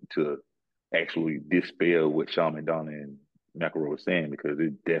for to actually dispel what Sean McDonough and McElroy was saying, because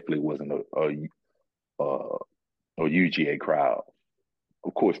it definitely wasn't a UGA crowd.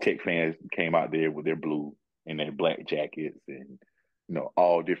 Of course, Tech fans came out there with their blue and their black jackets and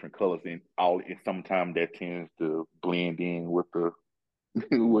all different colors, and sometimes that tends to blend in with the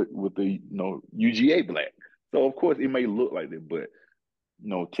with the UGA black. So of course it may look like that, but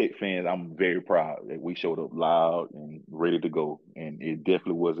Tech fans, I'm very proud that we showed up loud and ready to go, and it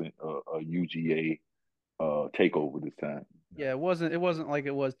definitely wasn't a UGA takeover this time. Yeah, it wasn't like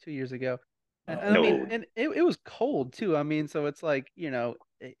it was 2 years ago. And I No, mean, and it was cold too. I mean, so it's like,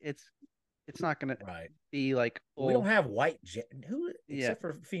 it's not gonna be like we don't have white Yeah. except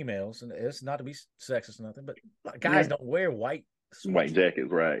for females, and it's not to be sexist or nothing, but guys don't wear white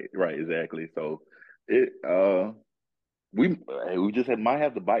jackets, right, exactly. So it we just might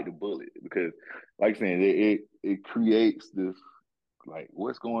have to bite the bullet, because like I saying, it creates this like,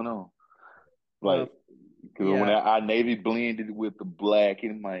 what's going on, like, because when our Navy blended with the black,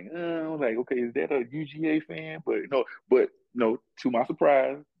 and I was like, okay, is that a UGA fan? But no, to my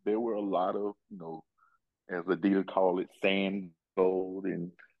surprise, there were a lot of as Adidas call it, sand gold,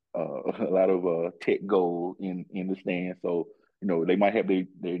 and a lot of Tech gold in the stand. So they might have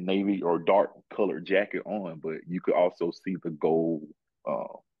their navy or dark colored jacket on, but you could also see the gold,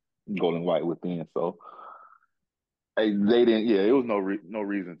 gold and white within. So they didn't. Yeah, it was no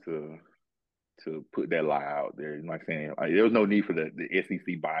reason to put that lie out there. You know what I'm saying? Like, there was no need for the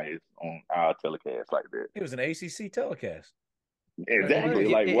SEC bias on our telecast like that. It was an ACC telecast. Exactly.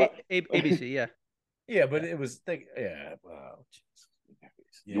 Like what? ABC, yeah. Yeah, but it was yeah. Wow.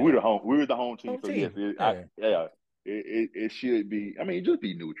 Yeah. We were the home team. So team. Yes, it should be. I mean, just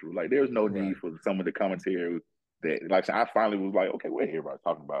be neutral. Like, there's no need for some of the commentary that, like, I finally was like, okay, what everybody's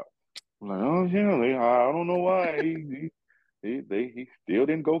talking about? I'm like, oh yeah, I don't know why he still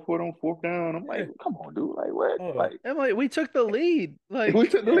didn't go for it on fourth down. I'm like, come on, dude. Like, what? Like, we took the lead. Like, we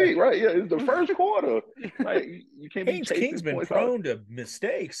took the lead, right? Yeah, it's the first quarter. Like, you can't be chasing King's been prone to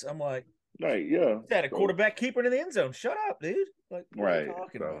mistakes. I'm like, right, yeah. He's had a quarterback keeper in the end zone. Shut up, dude. Like, what are you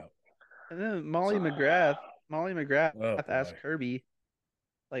talking about? And then Molly McGrath asked Kirby,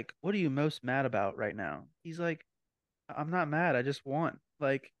 like, what are you most mad about right now? He's like, I'm not mad. I just won.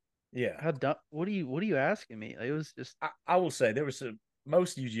 Like, yeah. How dumb? What are you asking me? Like, it was just. I will say there was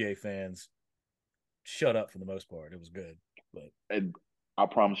most UGA fans shut up for the most part. It was good, but and I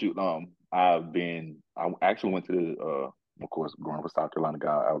promise you, I actually went to the of course, growing up a South Carolina guy,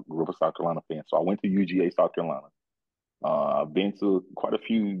 I grew up a South Carolina fan, so I went to UGA South Carolina. I've been to quite a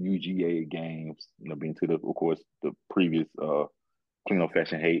few UGA games. I've been to of course, the previous Clean Up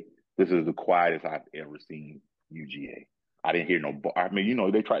Fashion Hate. This is the quietest I've ever seen UGA. I didn't hear no. I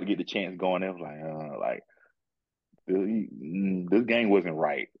mean, they tried to get the chants going. I was like, this game wasn't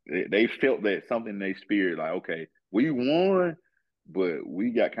right. They felt that something in their spirit, like, okay, we won, but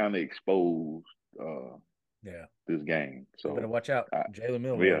we got kind of exposed. This game. So you better watch out, Jalen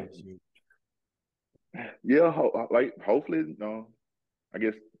Miller. Hopefully, I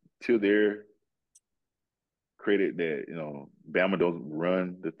guess to their credit that Bama doesn't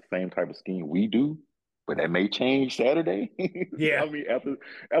run the same type of scheme we do, but that may change Saturday. Yeah, I mean,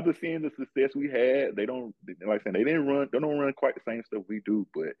 after seeing the success we had, they don't, like I said, they don't run quite the same stuff we do,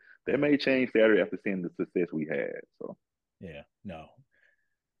 but that may change Saturday after seeing the success we had. So yeah, no.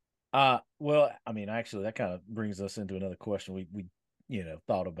 Well, I mean, actually, that kind of brings us into another question we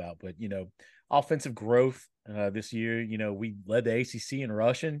thought about, but offensive growth this year. We led the ACC in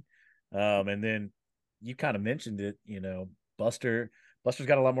rushing, and then you kind of mentioned it. Buster's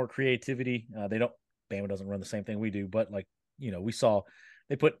got a lot more creativity. Bama doesn't run the same thing we do, but we saw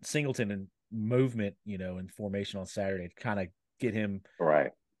they put Singleton in movement, in formation on Saturday to kind of get him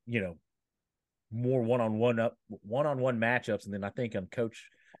right. More one-on-one matchups, and then I think on Coach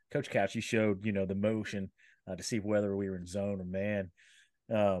Couch, you showed, the motion to see whether we were in zone or man.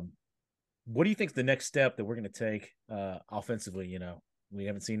 What do you think is the next step that we're going to take offensively? We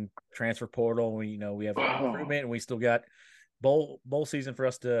haven't seen transfer portal. We have recruitment, and we still got bowl season for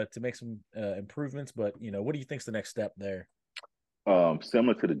us to make some improvements. But what do you think is the next step there?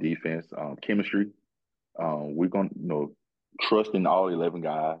 Similar to the defense, chemistry. We're going to trust in all 11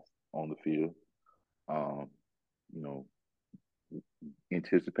 guys. on the field. You know,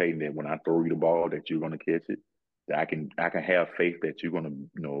 anticipating that when I throw you the ball that you're going to catch it, that I can have faith that you're going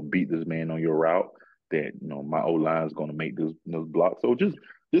to beat this man on your route, that my O line is going to make this block. So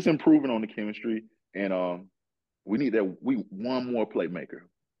just improving on the chemistry, and we need one more playmaker,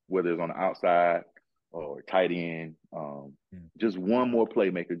 whether it's on the outside or tight end, just one more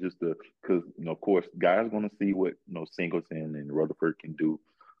playmaker, just to, because of course guys going to see what Singleton and Rutherford can do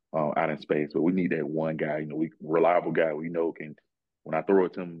out in space, but we need that one guy, reliable guy we know can. When I throw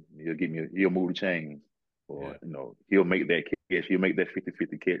it to him, he'll move the chains, or he'll make that catch, he'll make that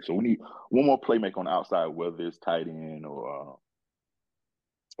 50-50 catch. So we need one more playmaker on the outside, whether it's tight end or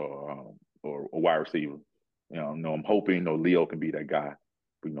a wide receiver. I'm hoping Leo can be that guy.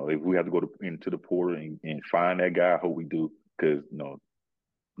 But, if we have to go into the portal and find that guy, I hope we do, because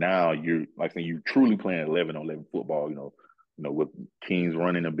now you're like saying you're truly playing 11-on-11 football. With King's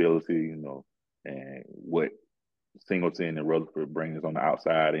running ability, and what Singleton and Rutherford bring us on the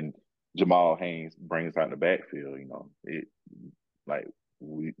outside, and Jamal Haynes brings out the backfield. It like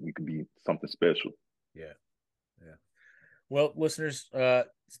we could be something special. Yeah. Well, listeners,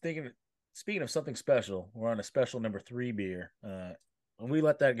 speaking of something special, we're on a special number 3 beer. And we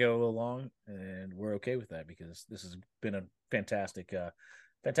let that go a little long, and we're okay with that because this has been a fantastic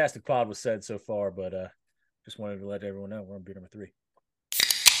pod was said so far. But just wanted to let everyone know we're on beer number 3.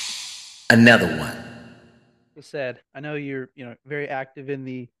 Another one. Said, I know you're very active in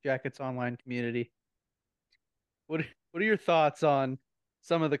the Jackets online community. What are your thoughts on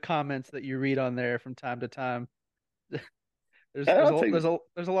some of the comments that you read on there from time to time? There's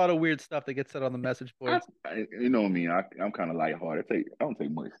a lot of weird stuff that gets said on the message boards. You know me, I'm kind of lighthearted. I don't take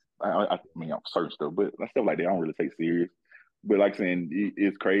much. I mean, I'm certain stuff, but stuff like that I don't really take serious. But like saying,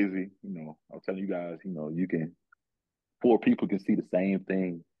 it's crazy. I'm telling you guys, you can 4 people can see the same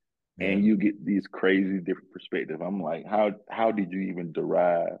thing, and you get these crazy different perspectives. I'm like, how did you even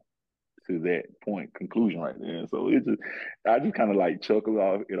derive to that conclusion right there? And so I just kind of like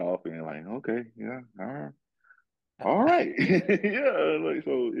chuckle it off and like, okay, yeah, all right, yeah. Like,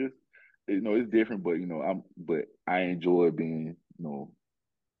 so it's different, but I enjoy being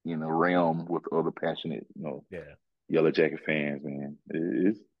in a realm with other passionate Yellow Jacket fans, man.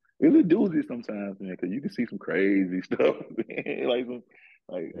 It's a doozy sometimes, man, because you can see some crazy stuff, man.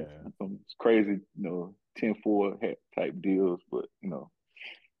 Some crazy, 10-4 type deals, but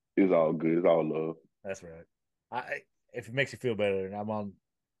it's all good. It's all love. That's right. If it makes you feel better, and I'm on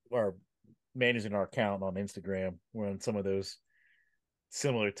or managing our account on Instagram, we're on some of those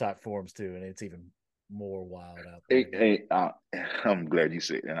similar type forums too, and it's even more wild out there. I'm glad you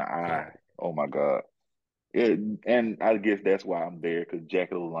said that. Oh my God. And I guess that's why I'm there, because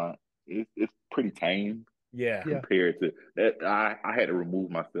Jacket Line, it's pretty tame. Yeah. Compared to that, I had to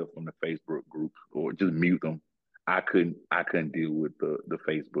remove myself from the Facebook group or just mute them. I couldn't deal with the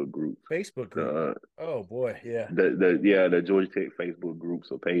Facebook group. Oh boy, yeah. The Georgia Tech Facebook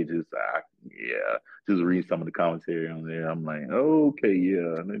groups or pages. Just read some of the commentary on there. I'm like, okay,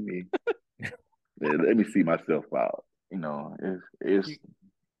 yeah, let me see myself out. It's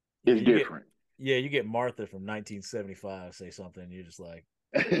different. You get Martha from 1975 say something, you're just like,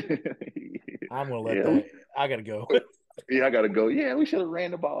 I'm gonna let that. I gotta go. I gotta go. Yeah, we should have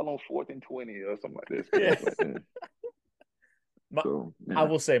ran the ball on 4th and 20 or something like that. Yeah. I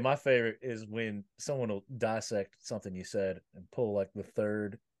will say my favorite is when someone will dissect something you said and pull like the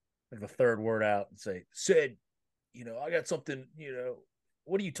third word out and say, "Said, I got something.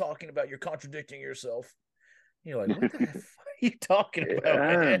 What are you talking about? You're contradicting yourself." You're like, what the f are you talking about,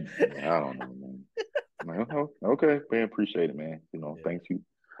 man? I don't know, man. Okay, man, appreciate it, man.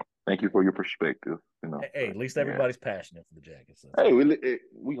 Thank you for your perspective. Hey, at least everybody's passionate for the Jackets. Hey,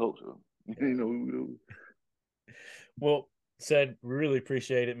 we hope so. Yeah. Well, Said, we really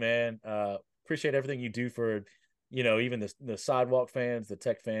appreciate it, man. Appreciate everything you do for, even the sidewalk fans, the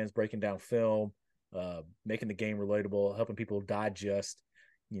Tech fans, breaking down film, making the game relatable, helping people digest,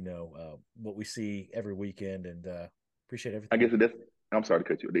 what we see every weekend, and appreciate everything. I guess I'm sorry to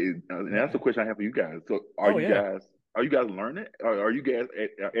cut you. And that's the question I have for you guys. So are you guys learning? Are you guys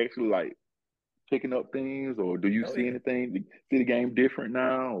actually like picking up things, or do you see anything? See the game different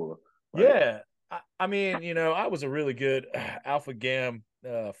now? Or I mean, I was a really good Alpha Gam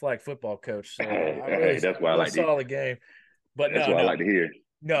flag football coach, so that's why I like saw the game. But that's what I like to hear.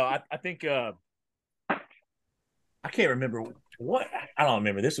 No, I think I can't remember what. I don't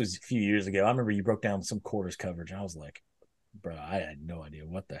remember. This was a few years ago. I remember you broke down some quarters coverage. And I was like, bro, I had no idea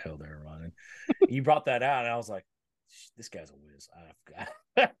what the hell they were running. You brought that out, and I was like, this guy's a whiz.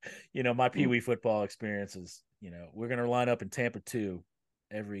 My Pee Wee football experience is, we're going to line up in Tampa 2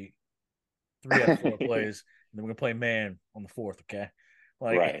 every 3 out of 4 plays, and then we're gonna play man on the 4th. Okay,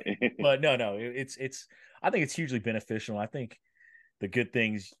 like, Right. but no, it's. I think it's hugely beneficial. I think the good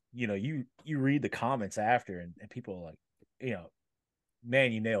things, you read the comments after, and people are like,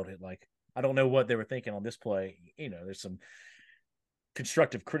 man, you nailed it. Like, I don't know what they were thinking on this play. There's some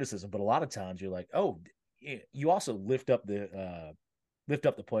constructive criticism, but a lot of times you're like, oh, you also lift up the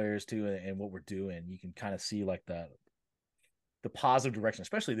players too, and what we're doing. You can kind of see like the positive direction,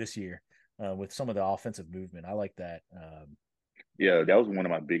 especially this year with some of the offensive movement. I like that. Yeah, that was one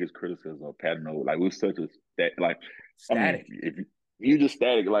of my biggest criticisms of Patino. Like, we're such a like, I mean, Static. if you just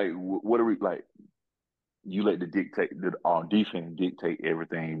static, like, what are we like? You let the defense dictate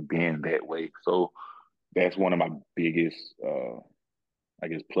everything being that way. So that's one of my biggest, I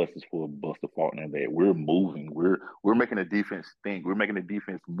guess, pluses for Buster Faulkner, that we're moving, we're making the defense think, we're making the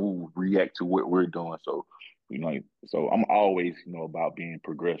defense move, react to what we're doing. So, so I'm always, about being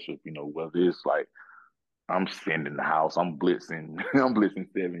progressive. Whether it's like I'm sending the house, I'm blitzing, I'm blitzing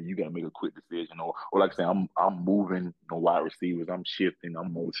 7. You got to make a quick decision, or like I say, I'm moving wide receivers, I'm shifting,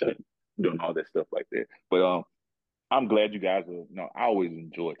 I'm motion, doing all that stuff like that. But I'm glad you guys are. I always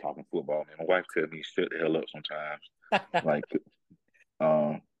enjoy talking football, man. My wife tells me shut the hell up sometimes. Like,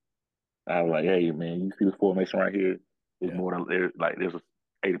 I was like, hey, man, you see this formation right here? There's more than there's a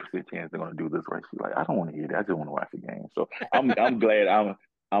 80% chance they're gonna do this right. She's like, I don't want to hear that. I just want to watch the game. So I'm glad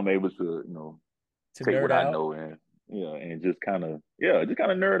I'm able to To take nerd what I out. know, and just kind of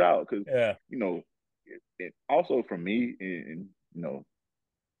nerd out, because Yeah. it also for me, and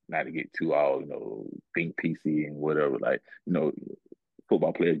not to get too all think PC and whatever, like,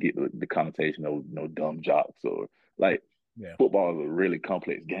 football players get the connotation of dumb jocks, or like, Yeah. football is a really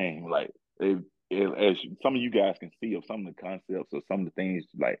complex game. Like, as some of you guys can see of some of the concepts or some of the things,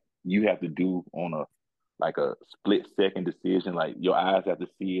 like, you have to do on a split second decision. Like, your eyes have to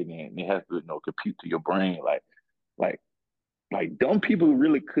see it, and it has to compute to your brain. Like dumb people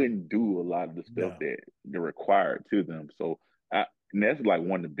really couldn't do a lot of the stuff No. that they're required to them. So and that's like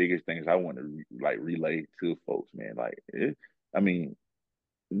one of the biggest things I want to relay to folks, man. Like, I mean,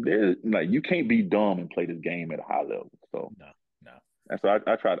 there's like, you can't be dumb and play this game at a high level. So, No. No. and so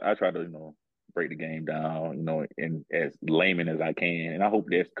I try to break the game down, in as layman as I can, and I hope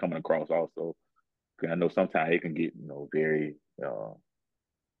that's coming across also. Because I know sometimes it can get very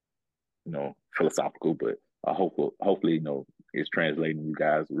philosophical, but hopefully it's translating. You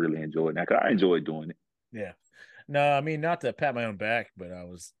guys really enjoy it now, because I enjoy doing it. Yeah. No, I mean, not to pat my own back, but I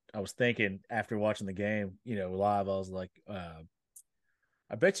was thinking after watching the game, live, I was like,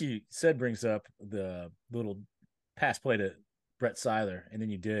 I bet you Sid brings up the little pass play to Brett Seiler, and then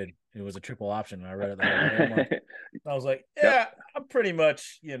you did. It was a triple option, and I read it the whole way. I was like, Yep. yeah, I'm pretty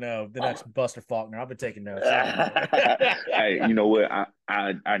much, the next Buster Faulkner. I've been taking notes. Hey, you know what?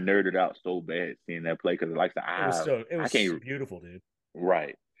 I nerded out so bad seeing that play, because like It I was can't. beautiful, dude.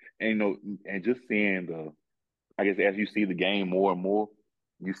 Right. And and just seeing I guess as you see the game more and more,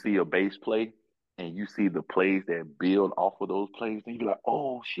 you see a base play, and you see the plays that build off of those plays, and you're like,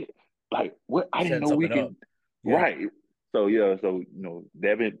 oh shit, like, what? I didn't Setting know we something up. can. Yeah. Right. So yeah, so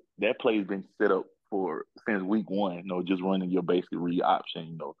that play's been set up for since week 1. Just running your basic read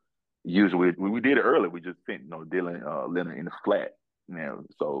option. Usually we did it early. We just sent Dylan Leonard in the flat.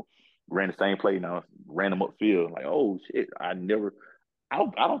 So ran the same play, ran him upfield. Like, oh shit, I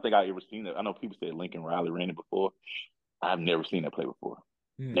don't think I ever seen it. I know people said Lincoln Riley ran it before. I've never seen that play before.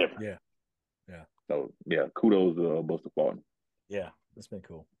 Never. Yeah. Yeah. So yeah, kudos to Buster Faulkner. Yeah. That's been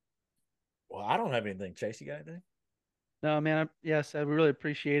cool. Well, I don't have anything. Chase, you got anything? No, man. Yes, I really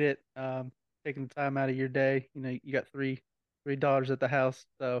appreciate it. Taking the time out of your day. You got three daughters at the house,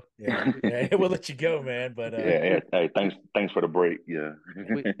 so Yeah. Yeah. We'll let you go, man. But Yeah. Hey, thanks for the break. Yeah.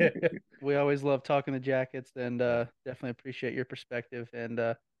 we we always love talking the Jackets, and definitely appreciate your perspective.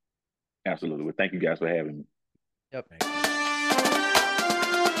 And Absolutely. Well, thank you guys for having me. yep. Thank you.